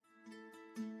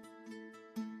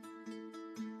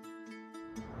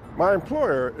My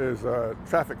employer is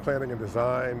traffic planning and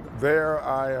design. There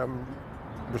I am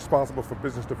responsible for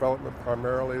business development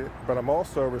primarily, but I'm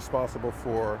also responsible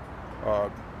for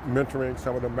mentoring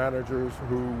some of the managers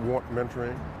who want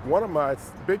mentoring. One of my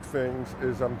big things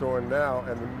is I'm doing now,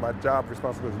 and my job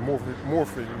responsibility is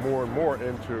morphing more and more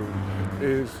into,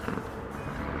 is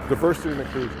diversity and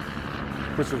inclusion,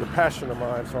 which is a passion of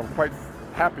mine, so I'm quite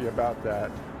happy about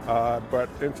that. But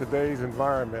in today's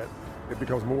environment, it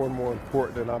becomes more and more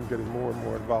important, and I'm getting more and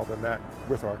more involved in that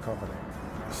with our company.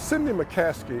 Cindy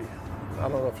McCaskey, I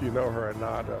don't know if you know her or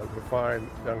not, the fine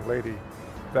young lady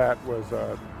that was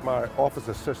my office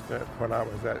assistant when I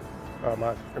was at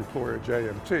my employer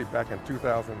JMT back in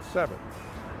 2007.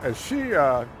 And she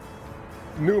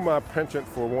knew my penchant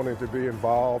for wanting to be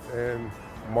involved in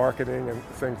marketing and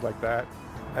things like that.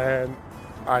 And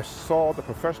I saw the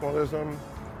professionalism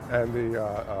and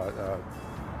the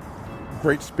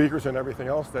great speakers and everything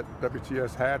else that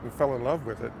WTS had and fell in love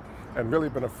with it, and really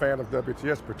been a fan of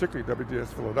WTS, particularly WTS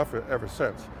Philadelphia, ever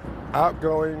since.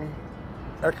 Outgoing,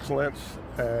 excellence,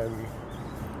 and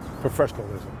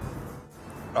professionalism.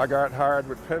 I got hired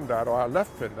with PennDOT, or I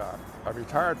left PennDOT. I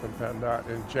retired from PennDOT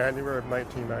in January of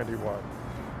 1991,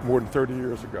 more than 30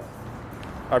 years ago.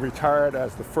 I retired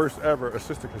as the first ever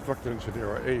assistant construction engineer,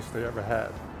 or ACE, they ever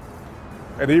had.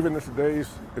 And even in today's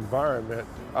environment,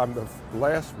 I'm the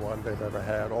last one they've ever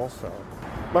had also.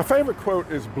 My favorite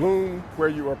quote is, "Bloom where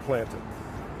you are planted."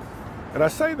 And I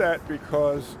say that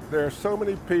because there are so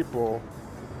many people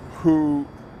who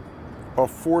are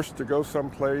forced to go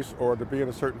someplace or to be in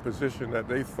a certain position that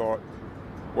they thought,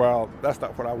 well, that's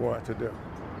not what I wanted to do.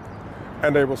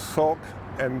 And they will sulk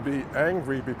and be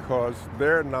angry because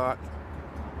they're not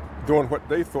doing what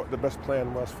they thought the best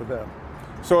plan was for them.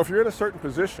 So if you're in a certain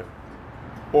position,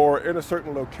 or in a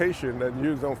certain location that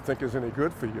you don't think is any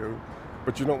good for you,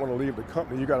 but you don't want to leave the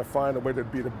company, you got to find a way to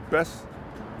be the best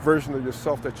version of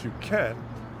yourself that you can,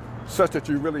 such that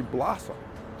you really blossom.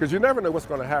 Because you never know what's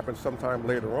going to happen sometime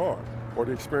later on, or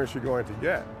the experience you're going to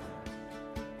get.